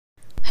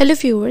Hello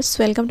viewers,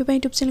 welcome to my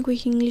YouTube channel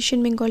quick English in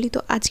Bengali. তো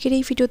আজকের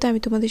এই ভিডিওতে আমি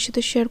তোমাদের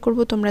সাথে শেয়ার করব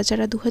তোমরা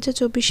যারা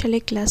 2024 সালে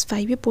ক্লাস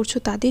 5-এ পড়ছো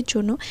তাদের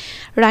জন্য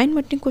রাইন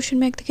মার্টিন কোশ্চেন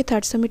ব্যাংক থেকে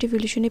থার্ড সামেটিভ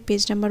ইভ্যালুয়েশনের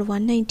পেজ নাম্বার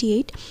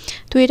 198।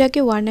 তো এর আগে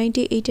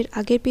 198 এর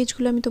আগের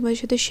পেজগুলো আমি তোমাদের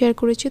সাথে শেয়ার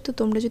করেছি। তো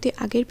তোমরা যদি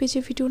আগের পেজে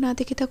ভিডিও না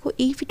দেখে থাকো,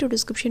 এই ভিডিও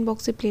ডেসক্রিপশন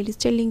বক্সে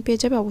প্লেলিস্টের লিঙ্ক পেয়ে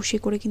যাবে,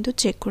 অবশ্যই করে কিন্তু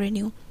চেক করে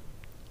নিও।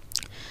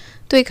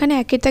 তো এখানে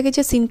একের দাগে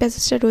যে সিন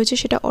প্যাসেজটা রয়েছে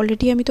সেটা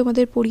অলরেডি আমি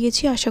তোমাদের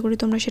পড়িয়েছি, আশা করি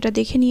তোমরা সেটা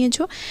দেখে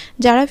নিয়েছো।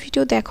 যারা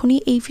ভিডিও দেখোনি,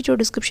 এই ভিডিও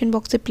ডেসক্রিপশন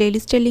বক্সে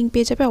প্লেলিস্টের লিঙ্ক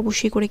পেয়ে যাবে,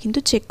 অবশ্যই করে কিন্তু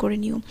চেক করে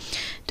নিও।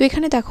 তো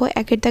এখানে দেখো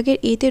একের দাগের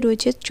এতে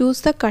রয়েছে চুজ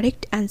দ্য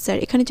কারেক্ট অ্যান্সার।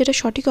 এখানে যেটা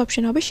সঠিক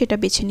অপশন হবে সেটা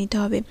বেছে নিতে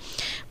হবে।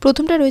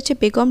 প্রথমটা রয়েছে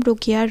বেগম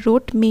রোকেয়া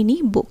রোট মেনি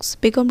বুকস।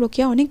 বেগম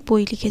রোকেয়া অনেক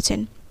বই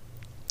লিখেছেন।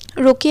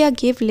 Rokeya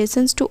gave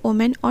lessons to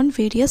women on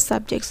various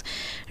subjects.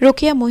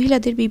 Rokeya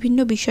মহিলাদের বিভিন্ন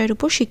বিষয়ের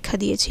উপর শিক্ষা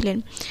দিয়েছিলেন।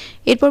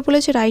 এরপর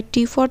বলেছে write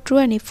T for true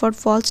and F for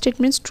false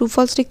statements. True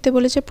false লিখতে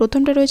বলেছে।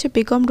 প্রথমটা রয়েছে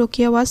বেগম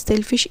রোকেয়া ওয়াজ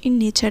সেলফিশ ইন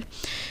নেচার।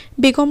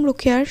 বেগম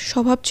রোকেয়ার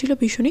স্বভাব ছিল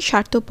ভীষণই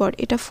স্বার্থপর,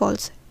 এটা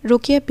false.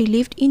 Rokeya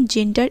believed in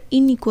gender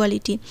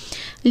inequality.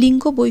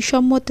 লিঙ্গ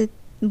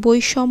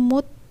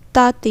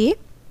বৈষম্যতাতে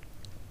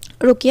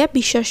রোকেয়া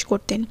বিশ্বাস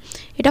করতেন,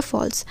 এটা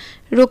false.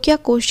 Rokeya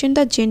question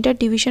the gender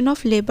division of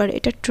labour,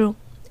 এটা ট্রু।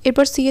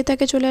 এরপর সিএ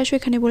তাকে চলে আসো।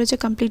 এখানে বলেছে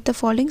complete the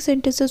following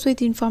sentences with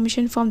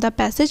information from the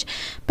passage.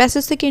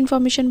 Passage থেকে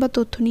ইনফরমেশন বা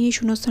তথ্য নিয়ে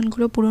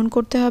শূন্যস্থানগুলো পূরণ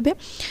করতে হবে।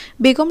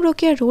 Begum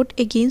Rokeya road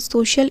against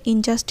social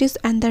injustice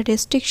and the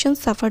restriction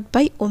suffered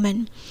by women.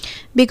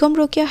 Begum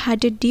Rokeya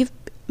had a deep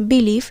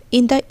believe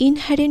in the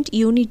inherent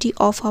unity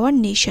of our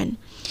nation.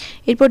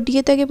 এরপর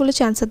DA তাকে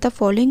বলেছে অ্যান্সার দ্য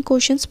ফলোইং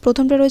কোশ্চেন্স।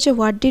 প্রথমটা রয়েছে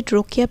what did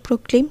Rokeya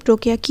proclaim.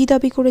 Rokeya কী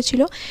দাবি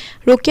করেছিল?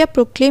 Rokeya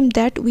proclaim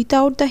that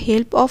without the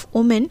help of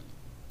women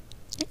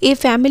A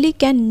family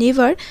can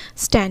never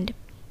stand.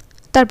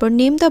 তারপর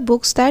name the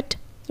books that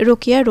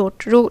Rokeya রোট।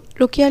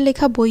 রোকেয়ার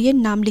লেখা বইয়ের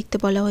নাম লিখতে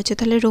বলা হয়েছে।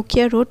 তাহলে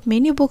Rokeya রোট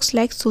many books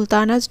like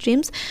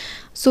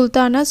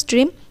Sultana's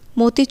dream,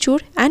 motichoor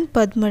and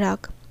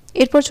Padmarag.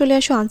 এরপর চলে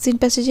আসো আনসিন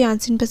প্যাসেজে।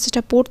 আনসিন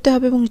প্যাসেজটা পড়তে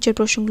হবে এবং নিচের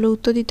প্রশ্নগুলোর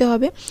উত্তর দিতে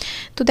হবে।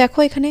 তো দেখো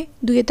এখানে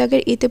দুইয়ের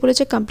দাগের এতে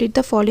বলেছে complete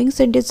the following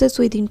sentences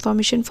with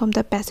information from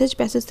the passage.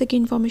 Passage থেকে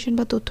ইনফরমেশন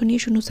বা তথ্য নিয়ে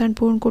শূন্যস্থান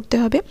পূরণ করতে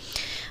হবে।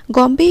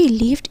 গম্বে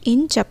lived in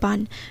Japan.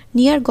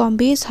 Near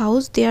গম্বেজ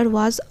house there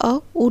was a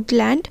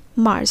woodland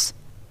Mars.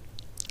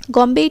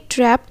 গম্বে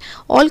trapped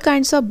all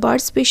kinds of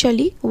birds,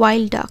 specially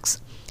wild ducks.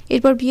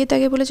 এরপর বিয়ে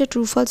তাকে বলেছে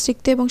ট্রু ফলস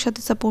লিখতে এবং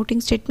সাথে সাপোর্টিং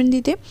স্টেটমেন্ট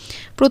দিতে।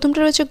 প্রথমটা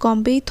রয়েছে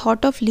গম্বে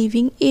thought of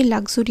living A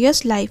luxurious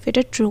life,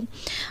 এটা true.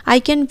 I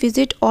can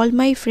visit all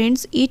my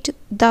friends, it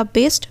the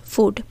best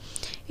food.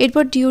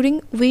 এরপর during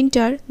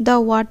winter the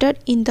water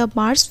in the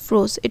Mars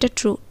froze, এটা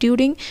true.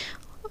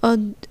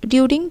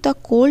 During the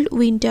cold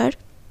winter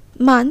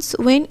months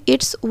when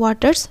it's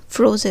waters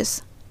ফ্রোজেস।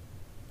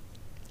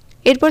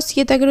 এরপর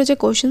CA তাকে রয়েছে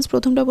questions.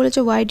 প্রথমটা বলেছে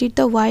why did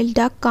the wild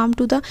ডাক come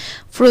to the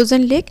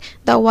frozen lake.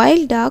 The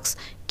wild ducks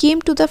came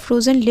to the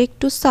frozen lake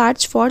to search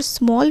for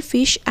small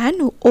fish and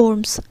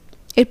ওর্মস।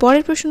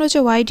 এরপরের প্রশ্ন হচ্ছে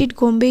why did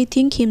গম্বে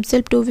think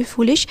himself to B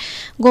foolish.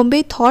 গম্বে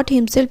thought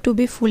himself to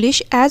B foolish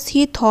as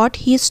he thought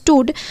he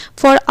stood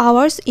for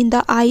hours in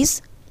the ice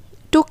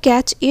to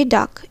catch a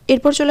ডাক।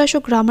 এরপর চলে আসো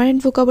grammar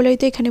and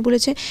ভোকাবুলারিতে। এখানে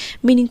বলেছে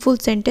meaningful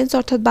sentence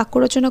অর্থাৎ বাক্য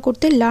রচনা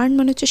করতে। লার্ন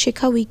মানে হচ্ছে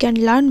শেখা, we can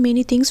learn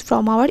many things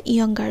from our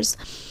youngers.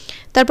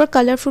 তারপর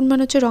কালারফুল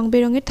মানে হচ্ছে রং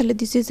বেরঙের, তাহলে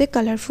this is a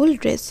colourful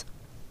dress.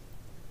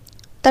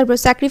 তারপর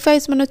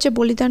স্যাক্রিফাইস মানে হচ্ছে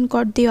বলিদান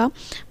কর দেওয়া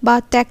বা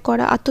ত্যাগ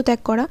করা, আত্মত্যাগ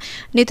করা।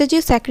 Netaji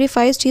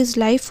sacrificed his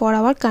life for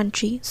our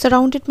country.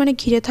 Surrounded মানে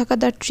ঘিরে থাকা,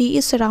 the tree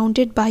is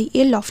surrounded by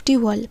A lofty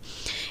ওয়াল।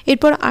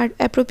 এরপর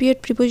অ্যাপ্রোপ্রিয়েট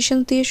প্রিপোজিশন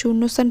দিয়ে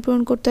শূন্যস্থান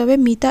পূরণ করতে হবে।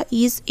 Mita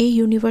is a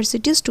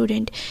university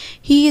student.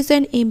 He is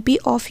an MP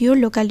of your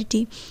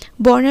locality.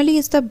 Barnali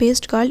is the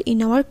best girl in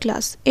our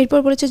class. এরপর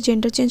বলেছে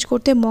জেন্ডার চেঞ্জ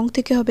করতে। মং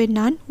থেকে হবে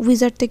নান,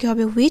 উইজার্ড থেকে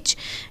হবে উইচ,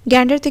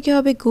 গ্যান্ডার থেকে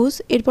হবে গুজ।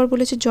 এরপর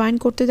বলেছে জয়েন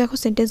করতে, দেখো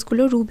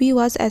সেন্টেন্সগুলো রুবি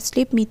ওয়াজ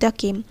অ্যাসলিপ, মিতা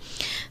কেম।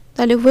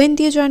 তাহলে হোয়েন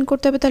দিয়ে জয়েন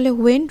করতে হবে। তাহলে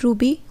হোয়েন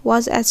রুবি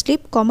ওয়াজ অ্যাসলিপ,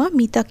 কমা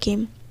মিতা কেম।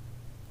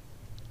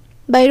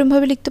 বা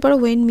এরমভাবে লিখতে পারো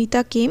when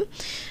Mita came,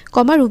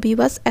 comma Ruby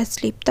was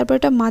asleep. তারপর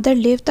এটা mother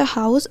left the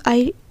house I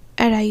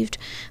arrived.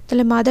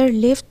 তাহলে mother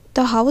left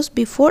the house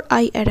before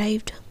I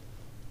arrived.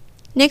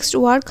 Next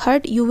work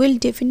hard you will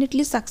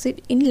definitely succeed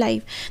in life.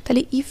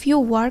 তাহলে if you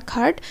work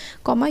hard,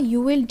 comma you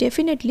will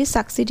definitely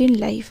succeed in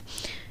life.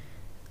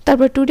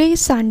 তারপর today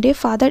is Sunday,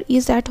 father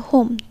is at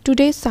home.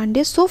 Today is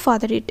Sunday, so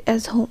father it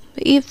as home,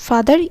 if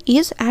father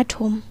is at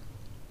home.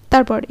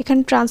 তারপর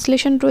এখানে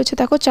translation রয়েছে,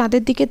 দেখো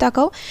চাঁদের দিকে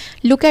তাকাও।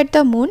 Look at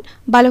the moon,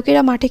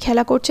 বালকেরা মাঠে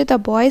খেলা করছে। The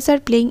boys are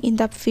playing in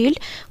the field,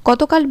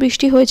 গতকাল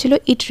বৃষ্টি হয়েছিল।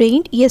 ইট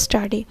রেইনড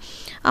ইয়েস্টারডে,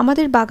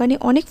 আমাদের বাগানে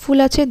অনেক ফুল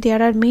আছে।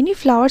 দেয়ার are many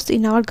flowers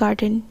in our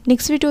garden.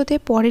 Next ভিডিওতে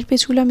পরের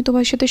পেজগুলো আমি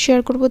তোমার সাথে শেয়ার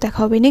করবো। দেখা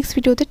হবে নেক্সট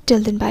ভিডিওতে।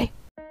 Till then by.